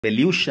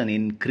Revolution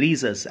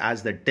increases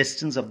as the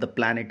distance of the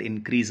planet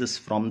increases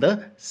from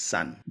the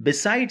sun.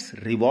 Besides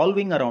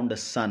revolving around the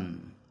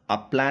sun, a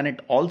planet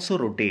also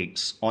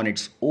rotates on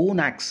its own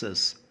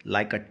axis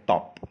like a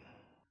top.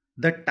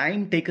 The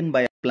time taken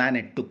by a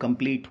planet to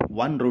complete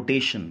one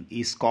rotation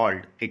is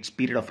called its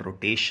period of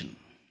rotation.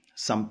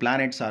 Some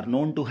planets are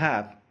known to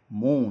have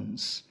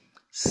moons,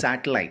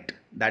 satellites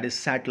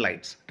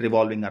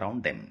revolving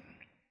around them.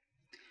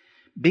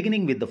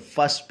 Beginning with the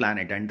first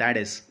planet, and that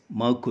is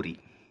Mercury.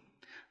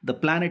 The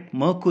planet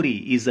Mercury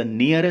is the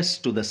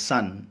nearest to the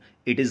Sun.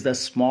 It is the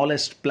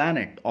smallest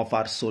planet of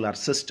our solar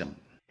system.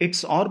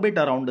 Its orbit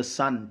around the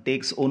Sun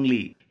takes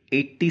only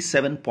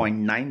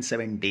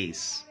 87.97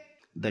 days,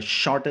 the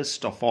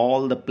shortest of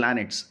all the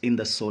planets in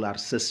the solar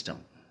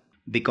system.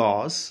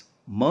 Because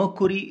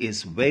Mercury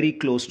is very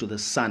close to the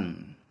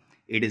Sun,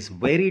 it is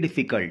very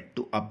difficult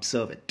to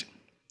observe it,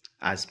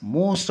 as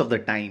most of the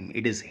time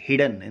it is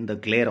hidden in the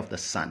glare of the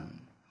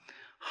Sun.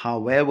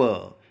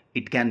 However,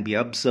 it can be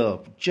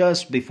observed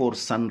just before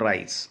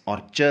sunrise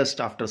or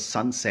just after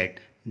sunset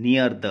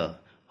near the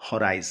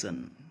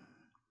horizon.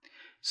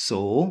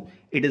 So,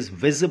 it is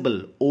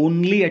visible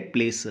only at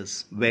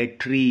places where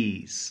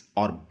trees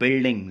or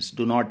buildings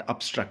do not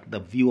obstruct the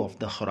view of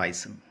the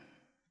horizon.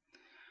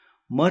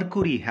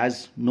 Mercury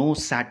has no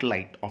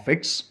satellite of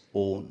its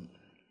own.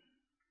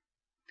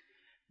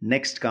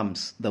 Next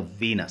comes the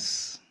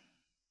Venus.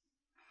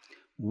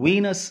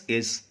 Venus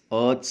is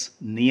Earth's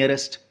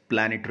nearest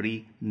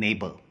planetary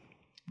neighbor.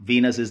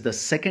 Venus is the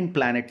second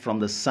planet from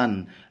the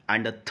Sun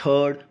and the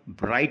third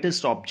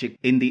brightest object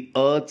in the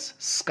Earth's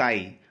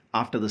sky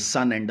after the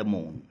Sun and the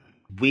Moon.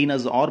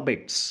 Venus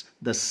orbits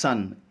the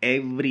Sun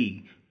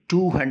every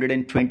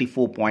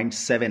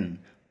 224.7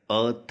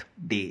 Earth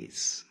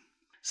days.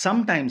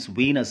 Sometimes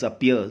Venus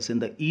appears in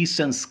the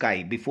eastern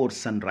sky before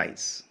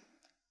sunrise.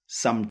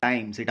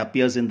 Sometimes it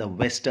appears in the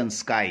western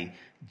sky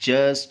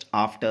just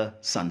after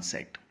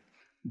sunset.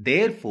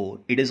 Therefore,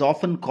 it is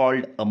often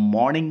called a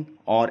morning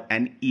or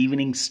an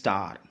evening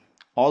star,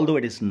 although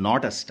it is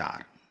not a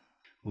star.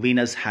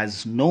 Venus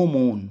has no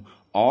moon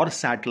or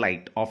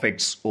satellite of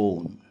its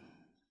own.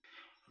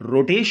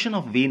 Rotation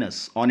of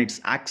Venus on its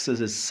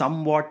axis is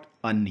somewhat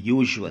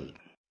unusual.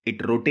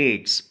 It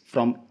rotates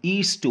from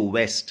east to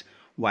west,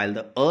 while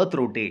the Earth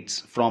rotates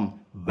from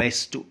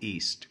west to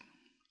east.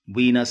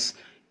 Venus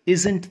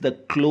isn't the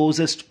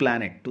closest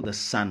planet to the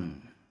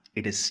Sun.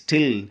 It is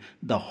still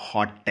the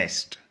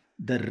hottest.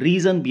 The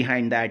reason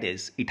behind that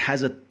is it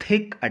has a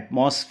thick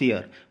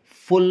atmosphere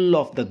full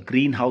of the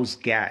greenhouse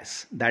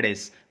gas, that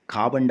is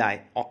carbon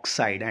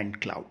dioxide and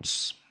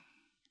clouds.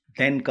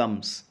 Then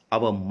comes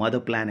our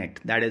mother planet,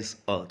 that is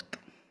Earth.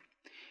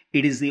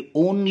 It is the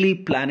only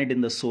planet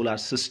in the solar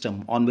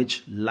system on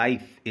which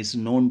life is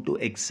known to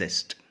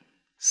exist.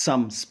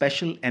 Some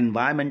special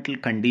environmental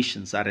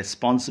conditions are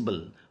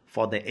responsible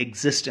for the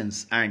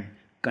existence and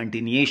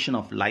continuation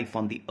of life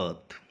on the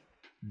Earth.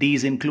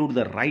 These include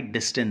the right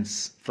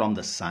distance from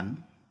the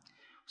Sun,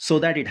 so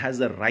that it has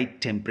the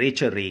right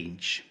temperature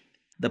range,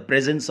 the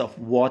presence of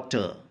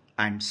water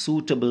and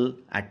suitable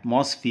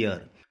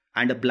atmosphere,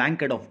 and a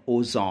blanket of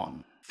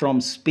ozone.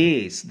 From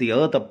space, the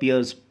Earth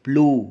appears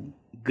blue,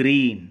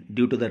 green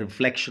due to the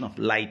reflection of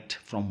light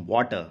from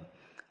water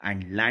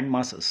and land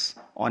masses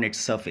on its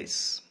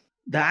surface.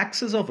 The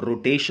axis of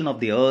rotation of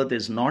the Earth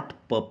is not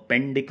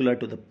perpendicular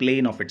to the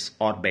plane of its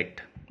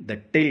orbit. The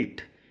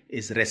tilt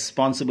is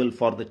responsible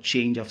for the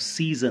change of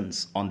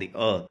seasons on the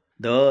Earth.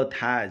 The Earth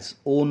has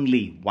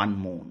only one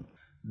moon.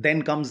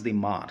 Then comes the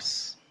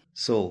Mars.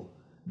 So,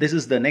 this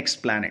is the next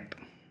planet.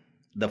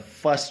 The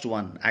first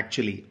one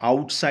actually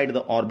outside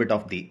the orbit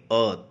of the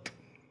Earth.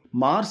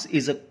 Mars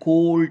is a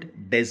cold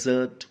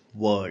desert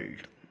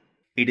world.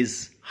 It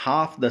is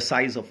half the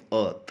size of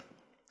Earth.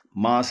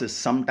 Mars is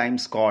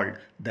sometimes called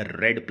the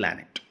red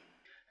planet.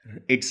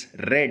 It's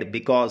red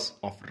because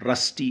of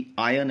rusty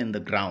iron in the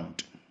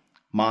ground.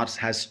 Mars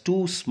has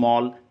two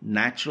small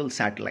natural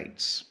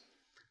satellites,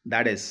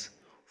 that is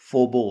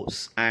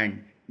Phobos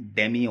and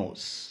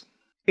Deimos.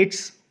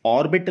 Its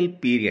orbital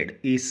period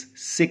is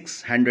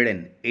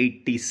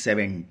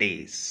 687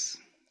 days.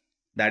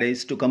 That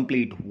is, to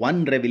complete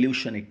one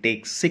revolution, it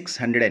takes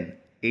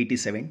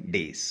 687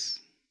 days.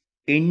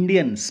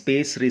 Indian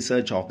Space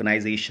Research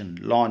Organization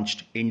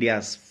launched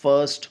India's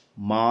first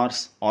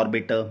Mars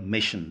orbiter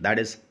mission, that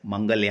is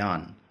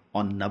Mangalyaan,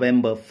 on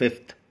November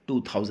 5th,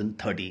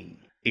 2013.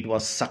 It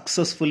was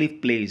successfully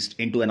placed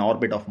into an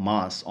orbit of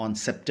Mars on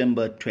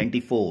September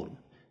 24,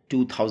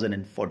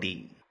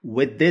 2014.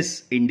 With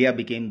this, India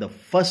became the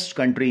first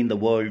country in the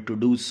world to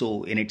do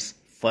so in its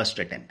first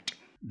attempt.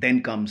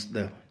 Then comes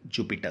the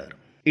Jupiter.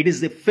 It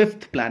is the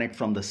fifth planet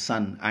from the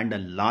Sun and the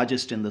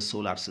largest in the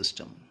solar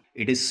system.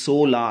 It is so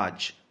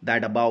large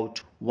that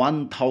about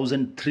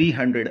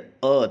 1,300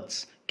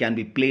 Earths can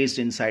be placed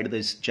inside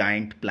this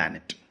giant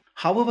planet.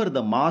 However,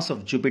 the mass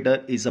of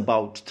Jupiter is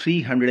about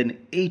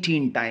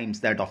 318 times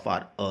that of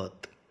our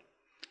Earth.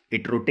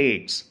 It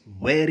rotates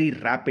very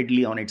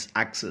rapidly on its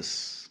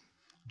axis.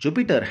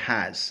 Jupiter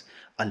has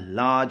a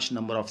large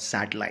number of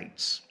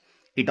satellites.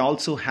 It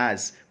also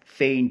has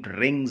faint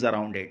rings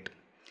around it.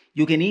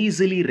 You can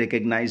easily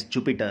recognize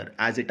Jupiter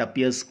as it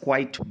appears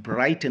quite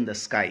bright in the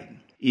sky.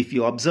 If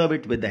you observe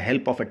it with the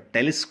help of a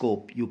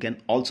telescope, you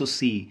can also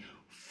see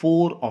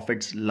 4 of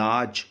its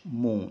large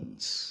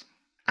moons.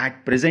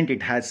 At present,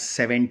 it has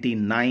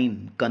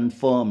 79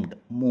 confirmed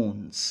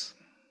moons.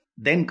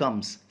 Then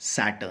comes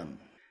Saturn.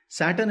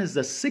 Saturn is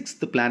the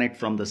 6th planet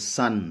from the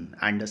Sun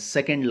and the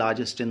 2nd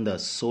largest in the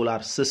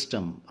solar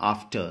system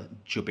after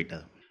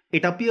Jupiter.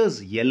 It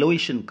appears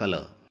yellowish in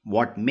color.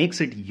 What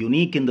makes it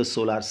unique in the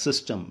solar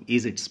system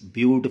is its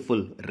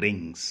beautiful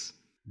rings.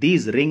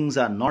 These rings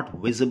are not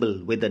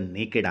visible with the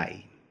naked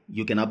eye.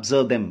 You can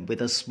observe them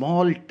with a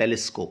small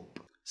telescope.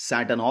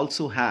 Saturn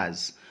also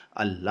has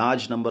a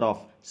large number of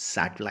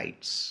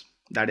satellites,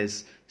 that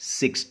is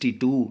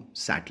 62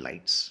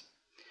 satellites.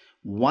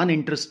 One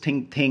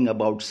interesting thing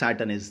about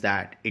Saturn is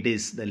that it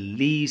is the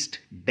least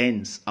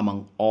dense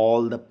among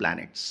all the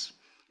planets.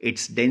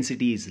 Its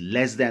density is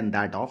less than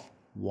that of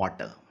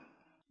water.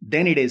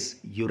 Then it is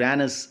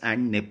Uranus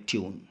and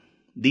Neptune.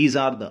 These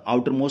are the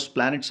outermost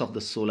planets of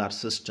the solar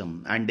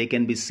system and they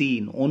can be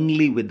seen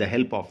only with the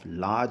help of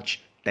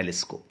large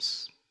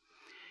telescopes.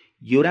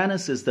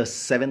 Uranus is the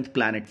 7th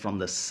planet from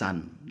the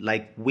Sun.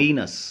 Like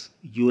Venus,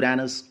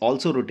 Uranus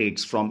also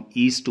rotates from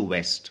east to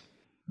west.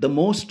 The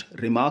most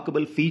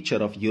remarkable feature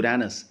of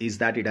Uranus is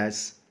that it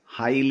has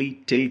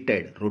highly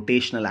tilted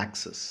rotational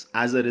axis.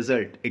 As a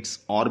result, its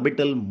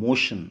orbital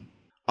motion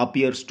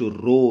appears to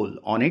roll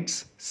on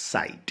its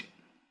side.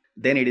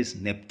 Then it is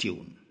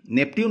Neptune.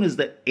 Neptune is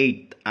the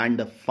 8th and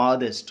the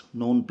farthest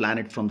known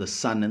planet from the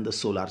Sun in the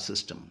solar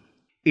system.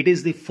 It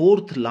is the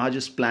 4th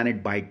largest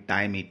planet by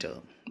diameter,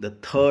 the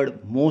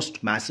 3rd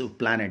most massive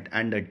planet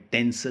and the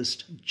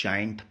densest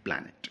giant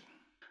planet.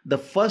 The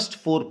first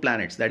 4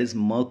 planets, that is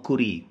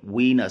Mercury,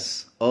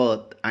 Venus,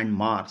 Earth and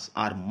Mars,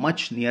 are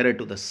much nearer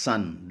to the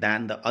Sun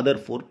than the other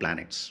 4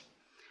 planets.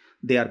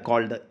 They are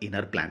called the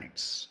inner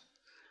planets.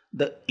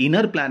 The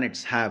inner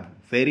planets have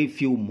very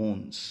few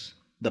moons.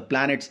 The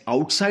planets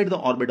outside the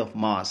orbit of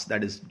Mars,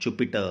 that is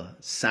Jupiter,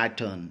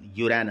 Saturn,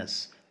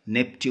 Uranus,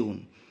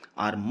 Neptune,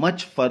 are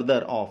much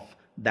further off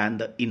than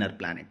the inner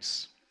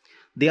planets.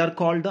 They are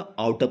called the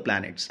outer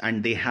planets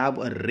and they have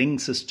a ring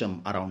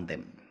system around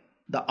them.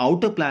 The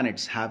outer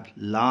planets have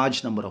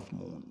large number of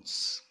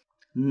moons.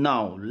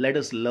 Now let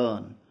us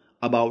learn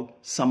about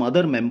some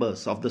other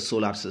members of the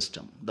solar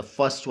system. The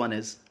first one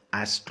is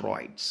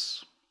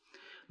asteroids.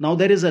 Now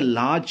there is a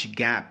large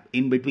gap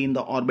in between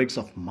the orbits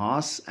of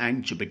Mars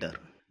and Jupiter.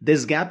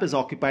 This gap is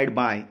occupied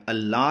by a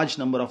large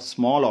number of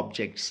small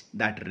objects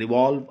that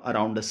revolve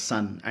around the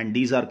Sun and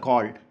these are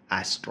called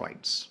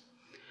asteroids.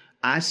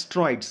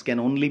 Asteroids can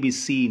only be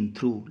seen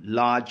through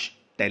large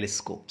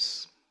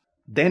telescopes.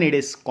 Then it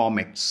is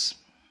comets.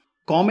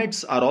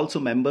 Comets are also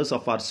members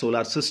of our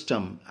solar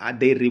system and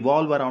they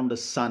revolve around the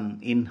Sun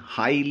in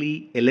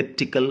highly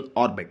elliptical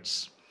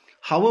orbits.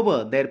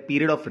 However, their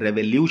period of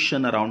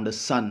revolution around the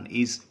Sun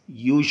is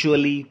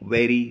usually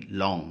very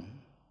long.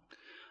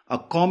 A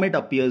comet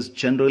appears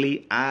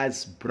generally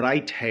as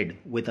bright head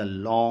with a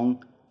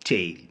long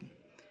tail.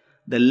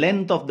 The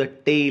length of the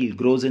tail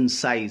grows in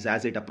size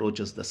as it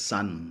approaches the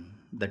Sun.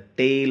 The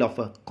tail of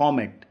a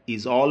comet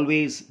is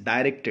always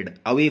directed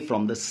away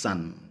from the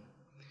Sun.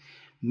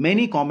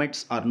 Many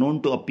comets are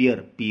known to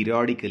appear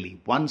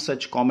periodically. One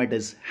such comet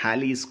is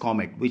Halley's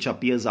Comet, which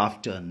appears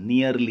after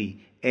nearly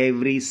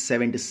every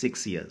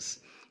 76 years.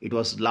 It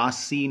was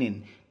last seen in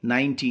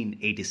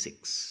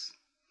 1986.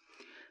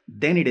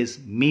 Then it is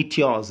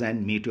meteors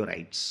and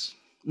meteorites.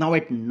 Now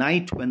at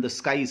night when the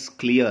sky is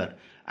clear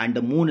and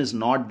the moon is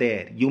not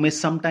there, you may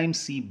sometimes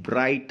see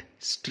bright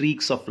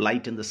streaks of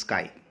light in the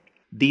sky.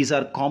 These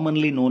are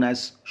commonly known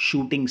as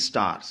shooting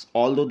stars,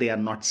 although they are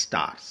not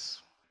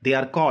stars. They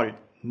are called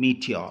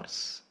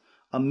meteors.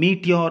 A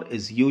meteor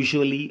is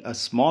usually a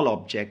small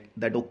object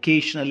that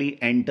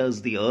occasionally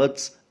enters the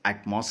Earth's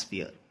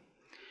atmosphere.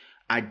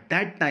 At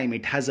that time,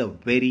 it has a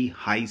very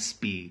high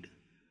speed.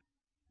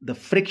 The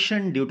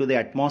friction due to the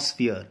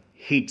atmosphere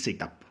heats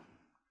it up.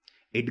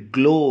 It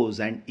glows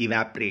and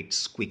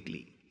evaporates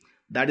quickly.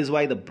 That is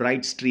why the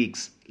bright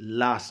streaks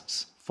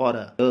lasts for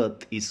a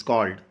Earth is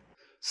called.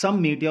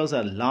 Some meteors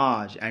are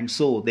large and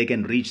so they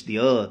can reach the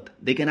Earth.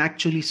 They can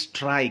actually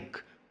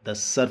strike the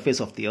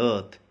surface of the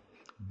Earth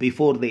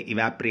before they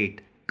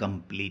evaporate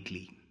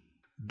completely.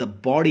 The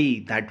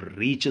body that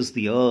reaches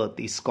the Earth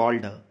is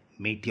called a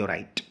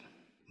meteorite.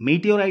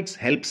 Meteorites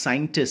help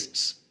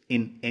scientists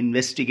in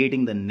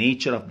investigating the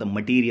nature of the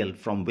material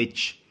from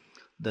which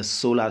the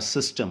solar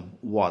system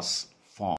was